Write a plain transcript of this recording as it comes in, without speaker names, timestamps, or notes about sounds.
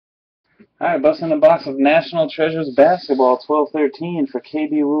Alright, busting a box of National Treasures Basketball 12-13 for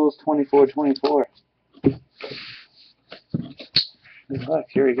KBrules2424. Good luck,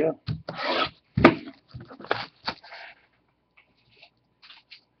 here we go.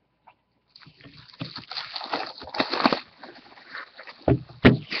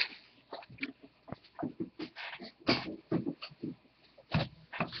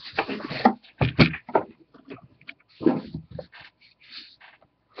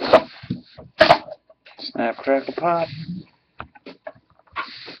 Snap, crackle, pop.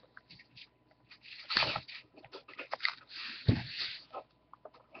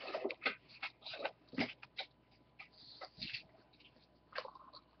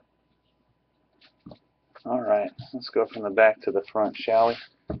 Alright, let's go from the back to the front, shall we?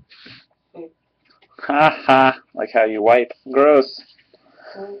 Ha ha, like how you wipe. Gross.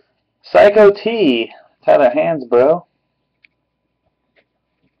 Psycho T. Tie their hands, bro.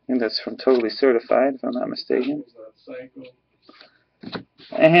 I think that's from Totally Certified, if I'm not mistaken.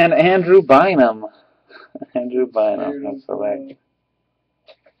 And Andrew Bynum. Andrew Bynum. That's select.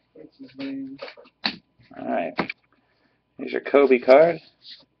 What's his name? Alright. Here's your Kobe card.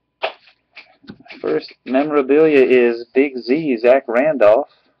 First memorabilia is Big Z, Zach Randolph,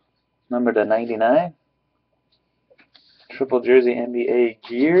 number to 99. Triple jersey NBA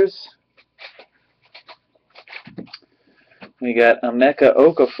Gears. We got Emeka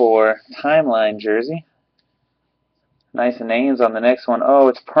Okafor Timeline jersey. Nice names on the next one. Oh,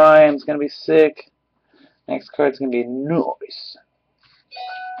 it's Prime. It's going to be sick. Next card's going to be nice.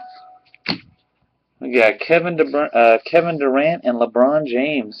 We got Kevin Durant and LeBron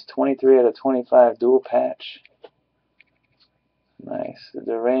James. 23 out of 25 dual patch. Nice.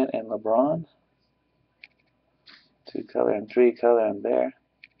 Durant and LeBron. 2 color and 3 color in there.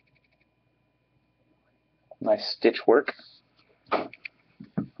 Nice stitch work.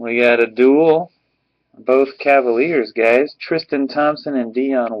 We got a duel. Both Cavaliers guys. Tristan Thompson and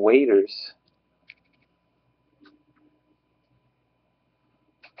Dion Waiters.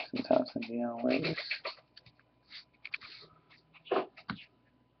 Tristan Thompson, Dion Waiters.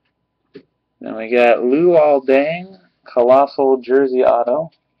 Then we got Luol Deng, Colossal Jersey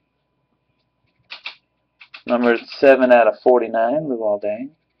Auto. Number 7 out of 49, Luol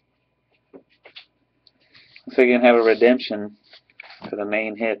Deng. Looks like you're going to have a redemption for the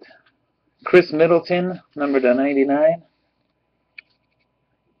main hit. Chris Middleton, number to 99.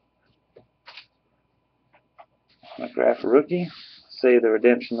 McGrath rookie. Save the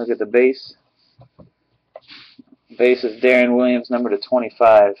redemption. Look at the base. Base is Darren Williams, number to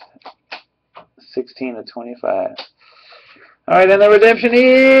 25. 16 to 25. Alright, and the redemption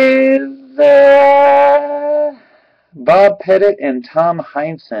is Bob Pettit and Tom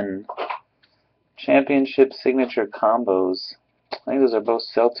Heinsohn. Championship signature combos. I think those are both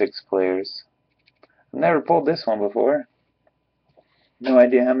Celtics players. I've never pulled this one before. No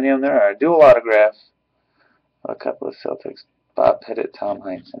idea how many of them there are. Dual autograph. A couple of Celtics. Bob Pettit, Tom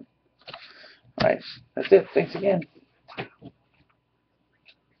Heinsohn. Alright, that's it. Thanks again.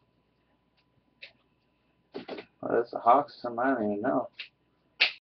 Well, that's the Hawks. I don't even know.